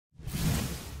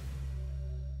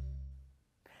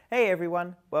Hey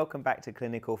everyone, welcome back to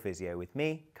Clinical Physio with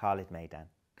me, Khalid Maidan.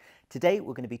 Today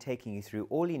we're going to be taking you through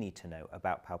all you need to know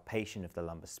about palpation of the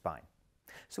lumbar spine.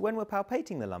 So when we're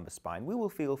palpating the lumbar spine, we will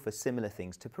feel for similar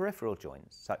things to peripheral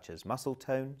joints, such as muscle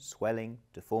tone, swelling,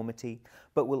 deformity,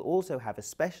 but we'll also have a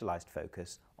specialised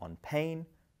focus on pain,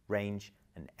 range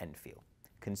and end feel,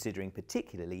 considering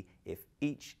particularly if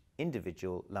each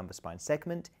individual lumbar spine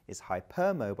segment is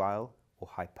hypermobile or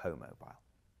hypomobile.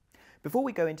 Before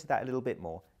we go into that a little bit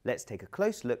more, let's take a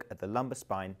close look at the lumbar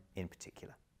spine in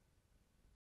particular.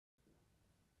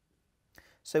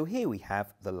 So here we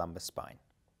have the lumbar spine.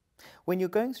 When you're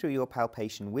going through your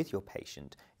palpation with your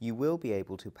patient, you will be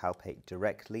able to palpate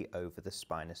directly over the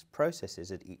spinous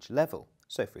processes at each level.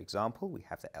 So for example, we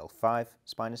have the L5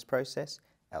 spinous process,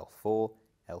 L4,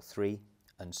 L3,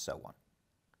 and so on.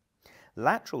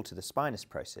 Lateral to the spinous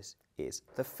process is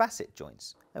the facet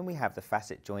joints, and we have the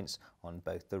facet joints on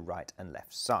both the right and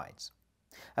left sides.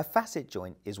 A facet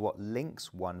joint is what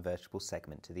links one vertebral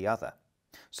segment to the other.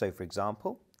 So for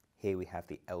example, here we have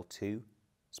the L2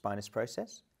 spinous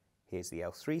process, here's the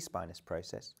L3 spinous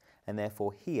process, and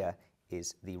therefore here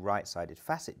is the right-sided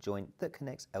facet joint that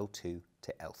connects L2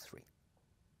 to L3.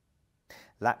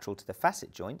 Lateral to the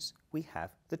facet joints, we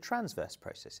have the transverse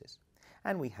processes,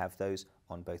 and we have those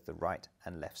on both the right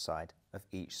and left side of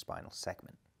each spinal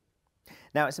segment.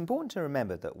 Now it's important to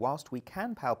remember that whilst we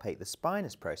can palpate the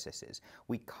spinous processes,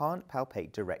 we can't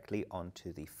palpate directly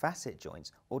onto the facet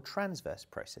joints or transverse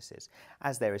processes,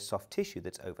 as there is soft tissue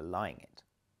that's overlying it.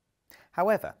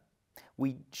 However,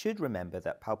 we should remember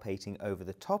that palpating over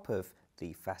the top of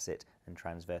the facet and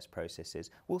transverse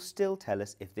processes will still tell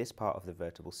us if this part of the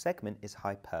vertebral segment is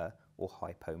hyper or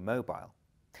hypomobile.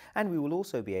 And we will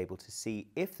also be able to see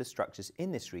if the structures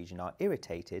in this region are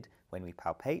irritated when we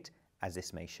palpate, as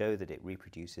this may show that it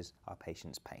reproduces our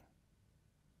patient's pain.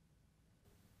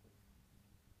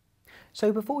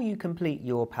 So before you complete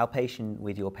your palpation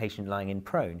with your patient lying in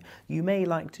prone, you may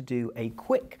like to do a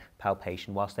quick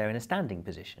palpation whilst they're in a standing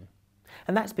position.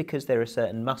 And that's because there are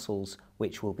certain muscles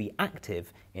which will be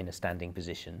active in a standing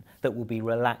position that will be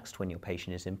relaxed when your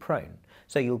patient is in prone.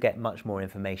 So you'll get much more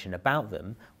information about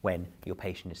them when your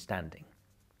patient is standing.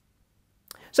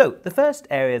 So the first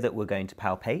area that we're going to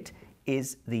palpate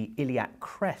is the iliac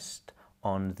crest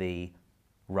on the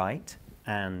right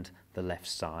and the left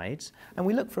sides. And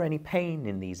we look for any pain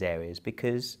in these areas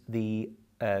because the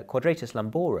quadratus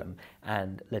lumborum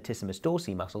and latissimus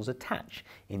dorsi muscles attach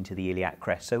into the iliac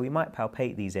crest, so we might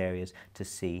palpate these areas to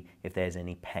see if there's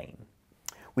any pain.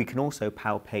 We can also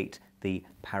palpate the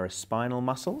paraspinal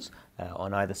muscles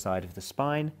on either side of the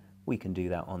spine. We can do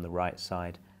that on the right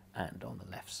side and on the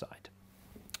left side.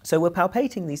 So we're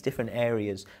palpating these different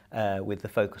areas with the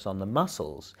focus on the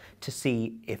muscles to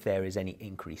see if there is any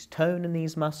increased tone in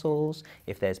these muscles,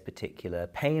 if there's particular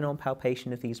pain on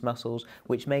palpation of these muscles,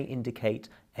 which may indicate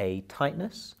a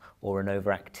tightness or an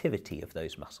overactivity of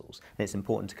those muscles. And it's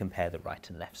important to compare the right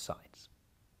and left sides.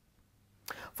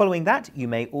 Following that, you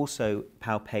may also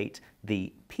palpate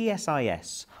the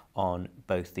Psis on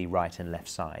both the right and left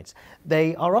sides.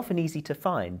 They are often easy to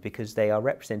find because they are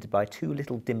represented by two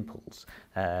little dimples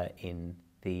in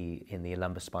the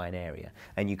lumbar spine area.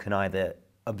 And you can either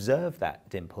observe that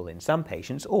dimple in some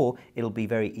patients, or it'll be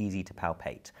very easy to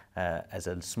palpate as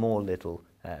a small little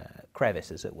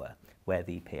crevice, as it were, where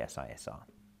the Psis are.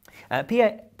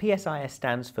 Psis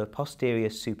stands for posterior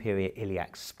superior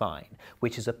iliac spine,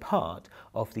 which is a part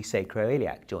of the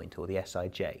sacroiliac joint, or the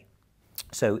Sij.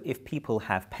 So if people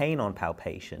have pain on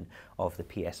palpation of the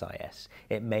Psis,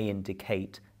 it may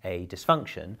indicate a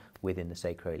dysfunction within the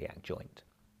sacroiliac joint.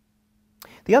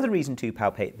 The other reason to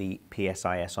palpate the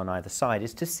Psis on either side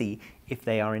is to see if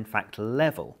they are in fact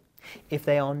level. If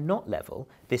they are not level,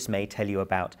 this may tell you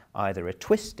about either a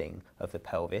twisting of the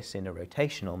pelvis in a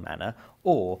rotational manner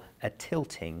or a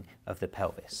tilting of the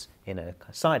pelvis in a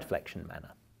side flexion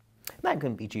manner. That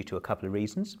can be due to a couple of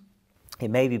reasons.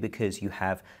 It may be because you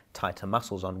have tighter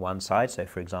muscles on one side. So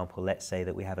for example, let's say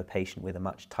that we have a patient with a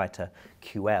much tighter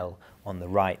QL on the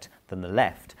right than the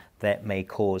left. That may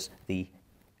cause the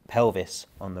pelvis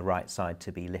on the right side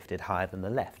to be lifted higher than the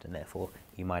left, and therefore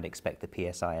you might expect the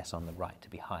Psis on the right to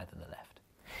be higher than the left.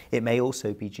 It may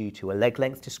also be due to a leg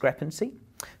length discrepancy.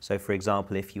 So for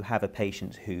example, if you have a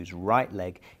patient whose right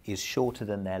leg is shorter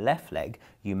than their left leg,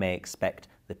 you may expect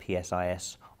the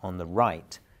Psis on the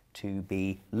right to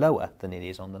be lower than it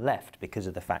is on the left because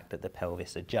of the fact that the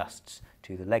pelvis adjusts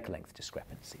to the leg length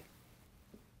discrepancy.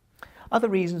 Other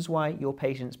reasons why your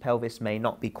patient's pelvis may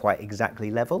not be quite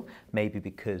exactly level may be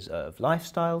because of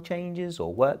lifestyle changes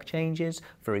or work changes.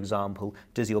 For example,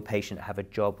 does your patient have a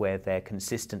job where they're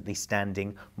consistently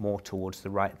standing more towards the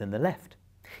right than the left?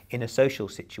 In a social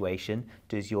situation,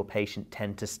 does your patient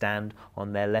tend to stand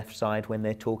on their left side when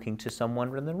they're talking to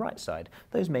someone on the right side?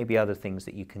 Those may be other things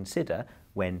that you consider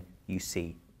when you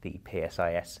see the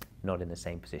PSIS not in the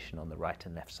same position on the right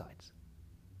and left sides.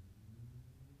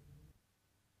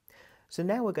 So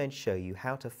now we're going to show you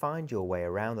how to find your way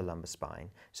around the lumbar spine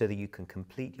so that you can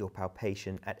complete your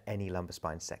palpation at any lumbar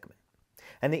spine segment.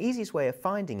 And the easiest way of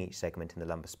finding each segment in the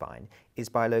lumbar spine is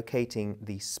by locating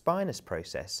the spinous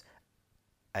process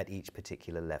at each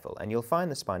particular level. And you'll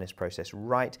find the spinous process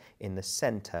right in the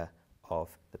center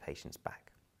of the patient's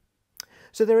back.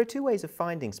 So there are two ways of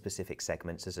finding specific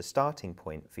segments as a starting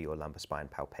point for your lumbar spine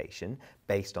palpation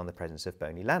based on the presence of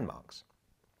bony landmarks.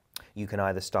 You can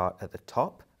either start at the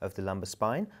top of the lumbar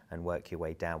spine and work your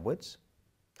way downwards,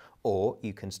 or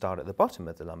you can start at the bottom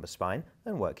of the lumbar spine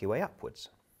and work your way upwards.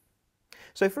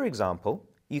 So for example,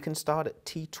 you can start at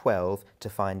T12 to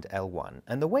find L1,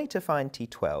 and the way to find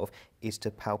T12 is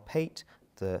to palpate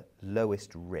the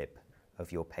lowest rib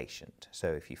of your patient.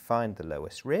 So if you find the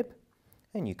lowest rib,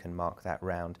 and you can mark that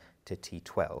round to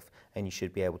T12, and you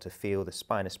should be able to feel the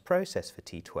spinous process for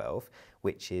T12,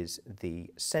 which is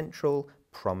the central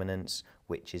prominence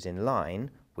which is in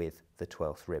line with the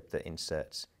 12th rib that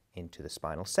inserts into the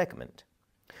spinal segment.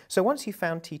 So once you've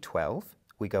found T12,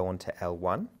 we go on to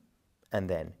L1, and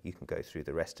then you can go through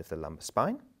the rest of the lumbar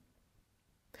spine.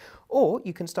 Or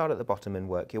you can start at the bottom and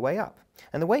work your way up.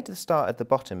 And the way to start at the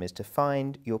bottom is to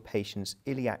find your patient's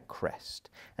iliac crest.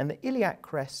 And the iliac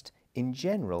crest in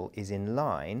general is in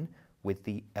line with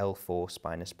the L4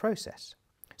 spinous process.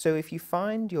 So if you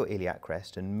find your iliac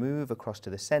crest and move across to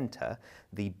the center,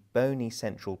 the bony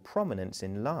central prominence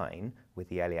in line with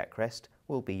the iliac crest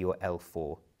will be your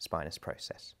L4 spinous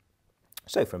process.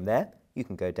 So from there, you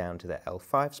can go down to the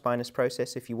L5 spinous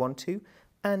process if you want to,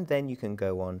 and then you can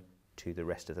go on to the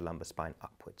rest of the lumbar spine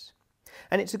upwards.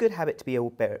 And it's a good habit to be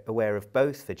aware of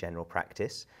both for general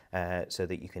practice, so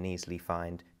that you can easily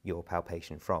find your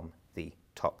palpation from the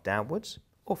top downwards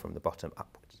or from the bottom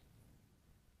upwards.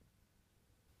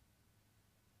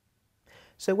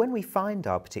 So when we find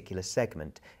our particular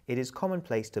segment, it is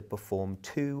commonplace to perform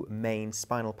two main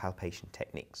spinal palpation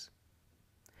techniques.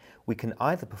 We can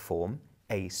either perform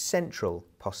a central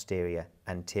posterior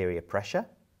anterior pressure,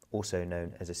 also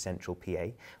known as a central PA,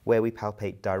 where we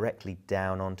palpate directly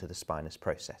down onto the spinous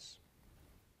process.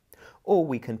 Or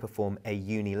we can perform a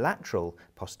unilateral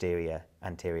posterior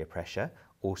anterior pressure,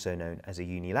 also known as a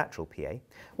unilateral PA,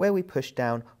 where we push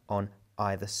down on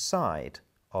either side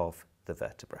of the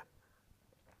vertebra.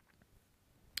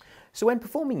 So when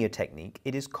performing your technique,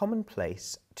 it is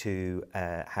commonplace to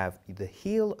have the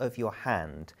heel of your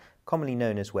hand, commonly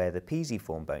known as where the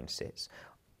pisiform bone sits,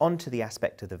 onto the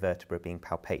aspect of the vertebra being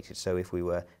palpated. So if we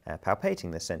were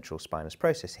palpating the central spinous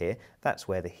process here, that's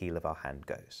where the heel of our hand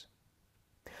goes.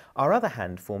 Our other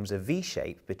hand forms a V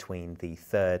shape between the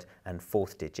third and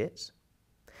fourth digits,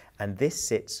 and this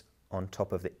sits on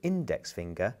top of the index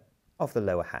finger of the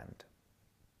lower hand.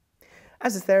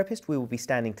 As a therapist, we will be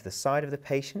standing to the side of the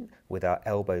patient with our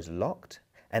elbows locked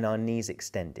and our knees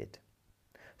extended,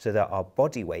 so that our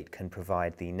body weight can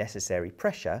provide the necessary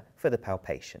pressure for the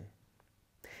palpation.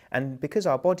 And because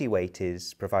our body weight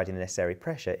is providing the necessary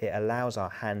pressure, it allows our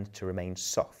hand to remain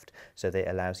soft, so that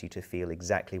it allows you to feel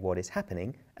exactly what is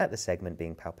happening at the segment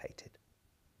being palpated.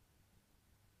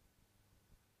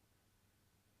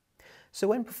 So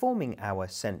when performing our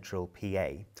central PA,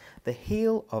 the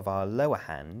heel of our lower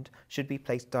hand should be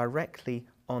placed directly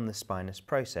on the spinous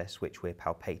process which we're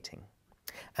palpating,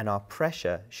 and our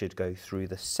pressure should go through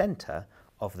the center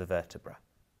of the vertebra.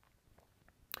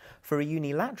 For a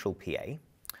unilateral PA,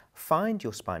 find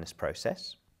your spinous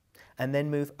process and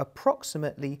then move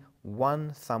approximately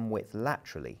 1 thumb width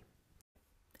laterally.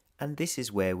 And this is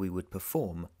where we would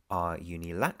perform our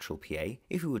unilateral PA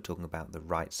if we were talking about the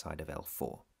right side of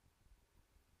L4.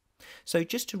 So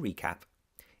just to recap,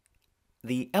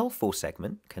 the L4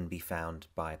 segment can be found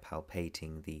by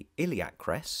palpating the iliac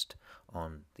crest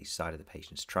on the side of the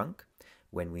patient's trunk.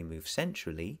 When we move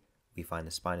centrally, we find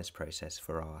the spinous process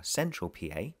for our central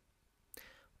PA,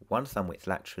 1 thumb width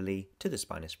laterally to the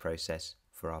spinous process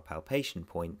for our palpation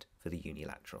point for the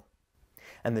unilateral.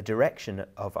 And the direction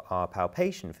of our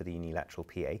palpation for the unilateral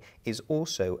PA is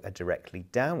also a directly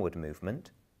downward movement,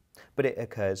 but it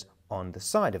occurs on the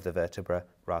side of the vertebra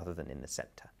rather than in the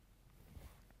center.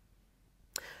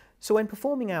 So when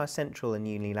performing our central and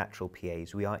unilateral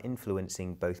PAs, we are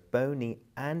influencing both bony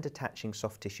and attaching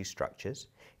soft tissue structures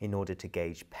in order to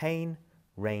gauge pain,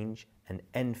 range, and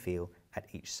end feel at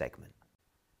each segment.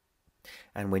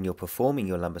 And when you're performing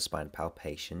your lumbar spine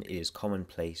palpation, it is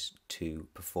commonplace to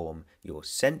perform your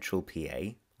central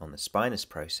PA on the spinous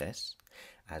process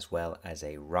as well as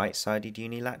a right-sided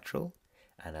unilateral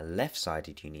and a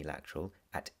left-sided unilateral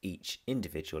at each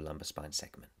individual lumbar spine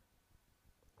segment.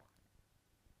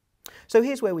 So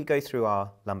here's where we go through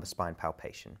our lumbar spine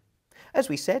palpation. As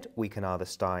we said, we can either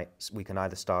start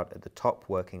at the top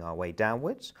working our way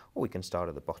downwards, or we can start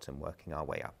at the bottom working our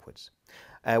way upwards.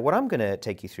 What I'm going to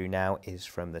take you through now is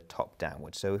from the top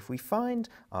downwards. So if we find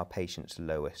our patient's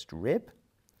lowest rib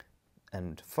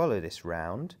and follow this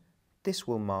round, this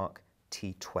will mark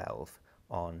T12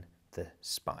 on the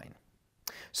spine.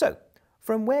 So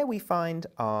from where we find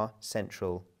our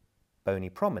central bony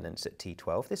prominence at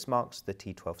T12, this marks the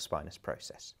T12 spinous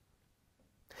process.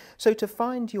 So to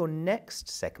find your next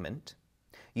segment,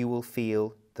 you will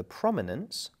feel the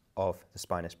prominence of the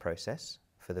spinous process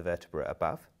for the vertebra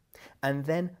above, and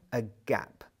then a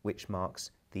gap which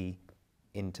marks the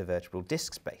intervertebral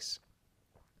disc space.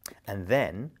 And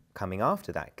then, coming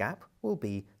after that gap, will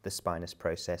be the spinous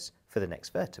process for the next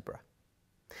vertebra.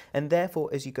 And therefore,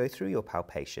 as you go through your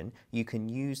palpation, you can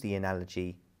use the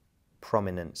analogy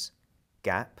prominence,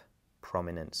 gap,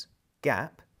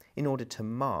 in order to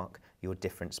mark your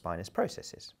different spinous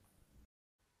processes.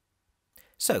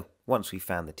 So, once we've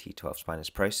found the T12 spinous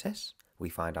process, we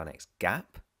find our next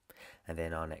gap, and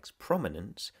then our next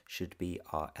prominence should be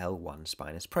our L1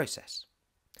 spinous process.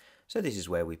 So this is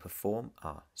where we perform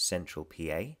our central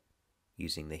PA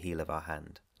using the heel of our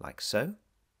hand like so.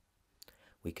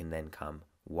 We can then come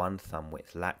one thumb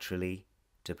width laterally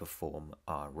to perform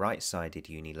our right-sided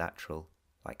unilateral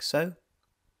like so.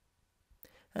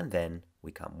 And then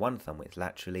we come one thumb width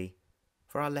laterally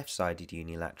for our left-sided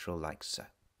unilateral like so.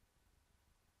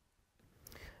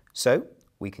 So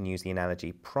we can use the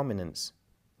analogy prominence,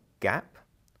 gap,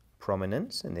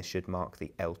 prominence, and this should mark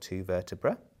the L2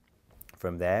 vertebra.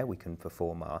 From there we can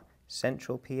perform our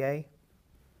central PA,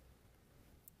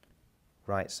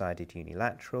 right-sided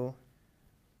unilateral,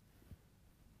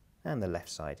 and the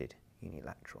left-sided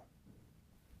unilateral.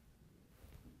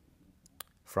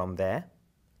 From there,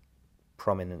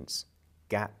 prominence,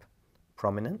 gap,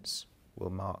 prominence will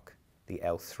mark the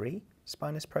L3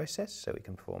 spinous process, so we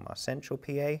can perform our central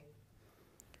PA,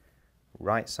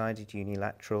 right-sided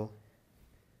unilateral,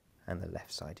 and the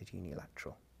left-sided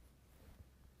unilateral.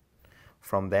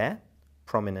 From there,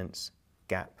 prominence,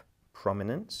 gap,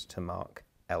 prominence to mark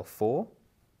L4,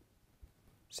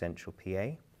 central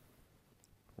PA,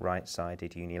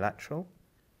 right-sided unilateral,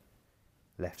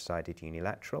 left-sided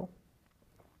unilateral,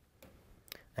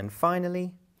 and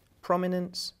finally,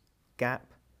 prominence,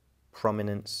 gap,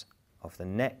 prominence of the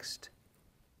next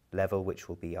level, which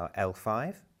will be our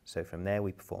L5. So from there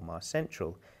we perform our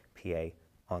central PA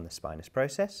on the spinous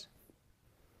process,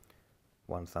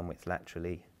 one thumb width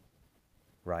laterally,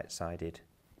 right-sided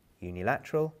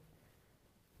unilateral,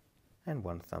 and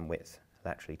one thumb width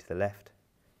laterally to the left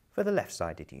for the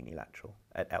left-sided unilateral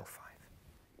at L5.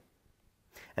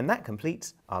 And that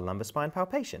completes our lumbar spine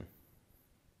palpation.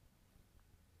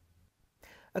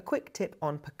 A quick tip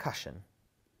on percussion.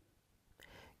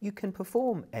 You can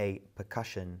perform a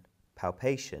percussion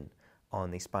palpation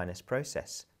on the spinous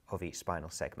process of each spinal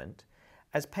segment,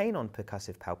 as pain on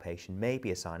percussive palpation may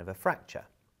be a sign of a fracture.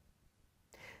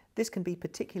 This can be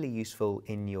particularly useful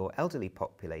in your elderly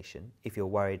population if you're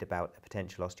worried about a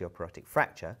potential osteoporotic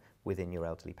fracture within your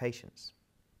elderly patients.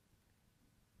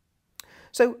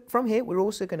 So from here we're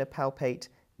also going to palpate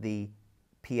the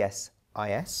Psis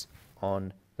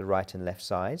on the right and left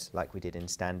sides like we did in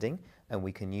standing, and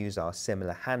we can use our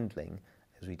similar handling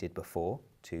as we did before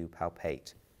to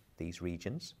palpate these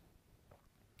regions.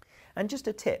 And just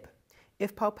a tip,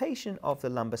 if palpation of the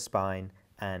lumbar spine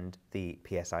and the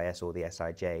Psis or the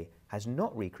Sij has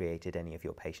not recreated any of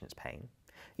your patient's pain,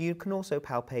 you can also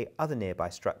palpate other nearby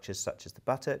structures such as the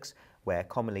buttocks, where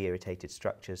commonly irritated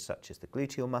structures such as the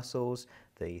gluteal muscles,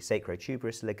 the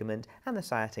sacrotuberous ligament and the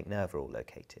sciatic nerve are all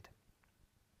located.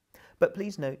 But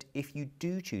please note, if you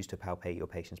do choose to palpate your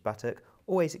patient's buttock,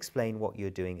 always explain what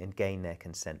you're doing and gain their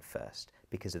consent first,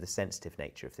 because of the sensitive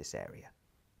nature of this area.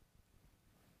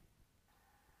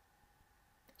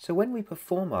 So when we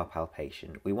perform our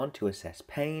palpation, we want to assess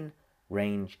pain,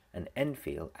 range and end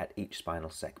feel at each spinal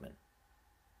segment.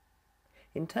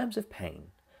 In terms of pain,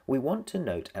 we want to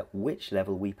note at which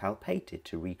level we palpated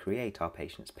to recreate our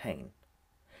patient's pain,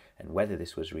 and whether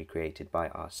this was recreated by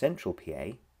our central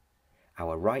PA,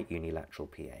 our right unilateral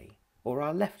PA, or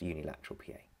our left unilateral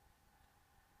PA.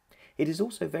 It is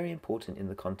also very important in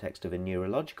the context of a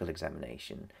neurological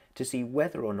examination to see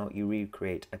whether or not you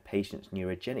recreate a patient's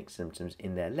neurogenic symptoms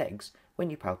in their legs when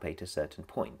you palpate a certain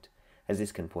point, as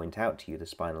this can point out to you the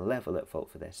spinal level at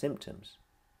fault for their symptoms.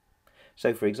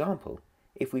 So for example,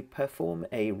 if we perform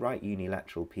a right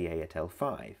unilateral PA at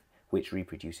L5, which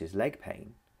reproduces leg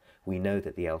pain, we know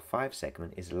that the L5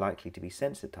 segment is likely to be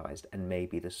sensitized and may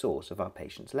be the source of our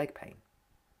patient's leg pain.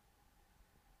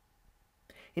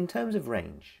 In terms of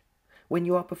range, when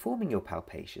you are performing your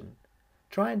palpation,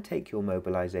 try and take your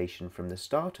mobilization from the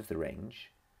start of the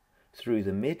range through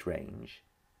the mid-range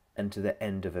and to the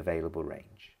end of available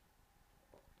range.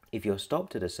 If you're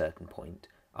stopped at a certain point,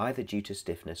 either due to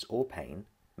stiffness or pain,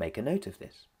 make a note of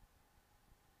this.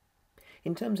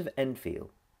 In terms of end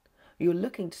feel, you're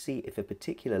looking to see if a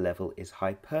particular level is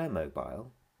hypermobile,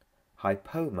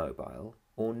 hypomobile,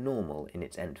 or normal in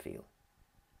its end feel.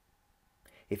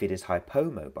 If it is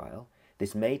hypomobile,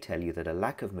 this may tell you that a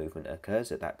lack of movement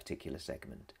occurs at that particular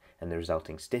segment, and the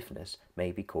resulting stiffness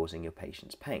may be causing your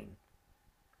patient's pain.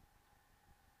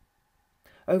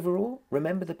 Overall,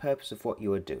 remember the purpose of what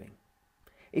you are doing.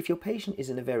 If your patient is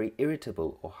in a very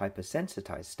irritable or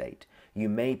hypersensitized state, you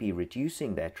may be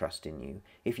reducing their trust in you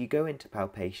if you go into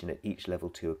palpation at each level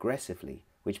too aggressively,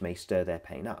 which may stir their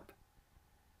pain up.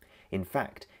 In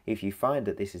fact, if you find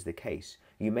that this is the case,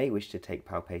 you may wish to take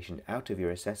palpation out of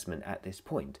your assessment at this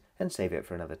point and save it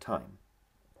for another time.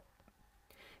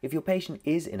 If your patient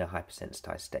is in a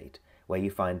hypersensitized state, where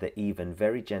you find that even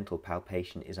very gentle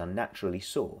palpation is unnaturally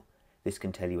sore, this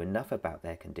can tell you enough about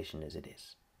their condition as it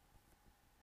is.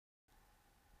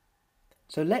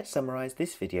 So let's summarize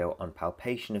this video on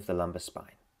palpation of the lumbar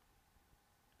spine.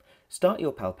 Start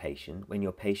your palpation when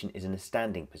your patient is in a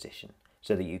standing position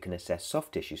so that you can assess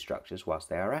soft tissue structures whilst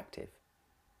they are active.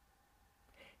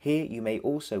 Here you may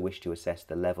also wish to assess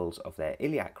the levels of their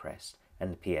iliac crest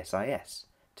and the Psis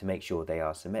to make sure they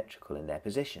are symmetrical in their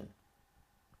position.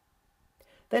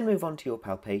 Then move on to your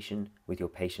palpation with your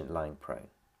patient lying prone.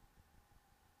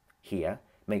 Here,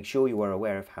 make sure you are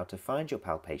aware of how to find your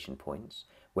palpation points,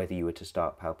 whether you were to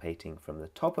start palpating from the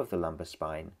top of the lumbar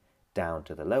spine down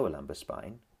to the lower lumbar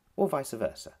spine, or vice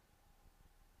versa.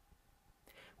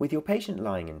 With your patient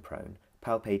lying in prone,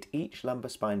 palpate each lumbar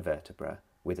spine vertebra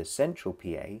with a central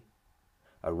PA,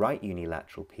 a right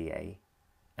unilateral PA,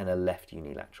 and a left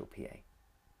unilateral PA.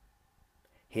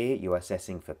 Here you are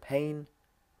assessing for pain,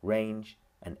 range,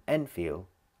 and end feel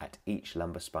at each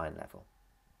lumbar spine level.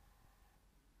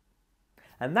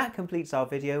 And that completes our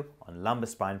video on lumbar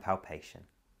spine palpation.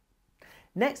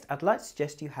 Next, I'd like to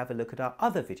suggest you have a look at our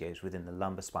other videos within the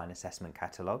lumbar spine assessment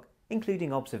catalogue,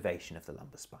 including observation of the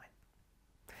lumbar spine.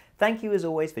 Thank you as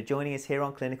always for joining us here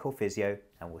on Clinical Physio,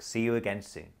 and we'll see you again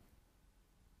soon.